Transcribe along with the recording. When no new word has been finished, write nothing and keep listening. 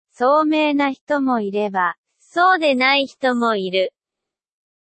聡明な人もいれば、そうでない人もいる。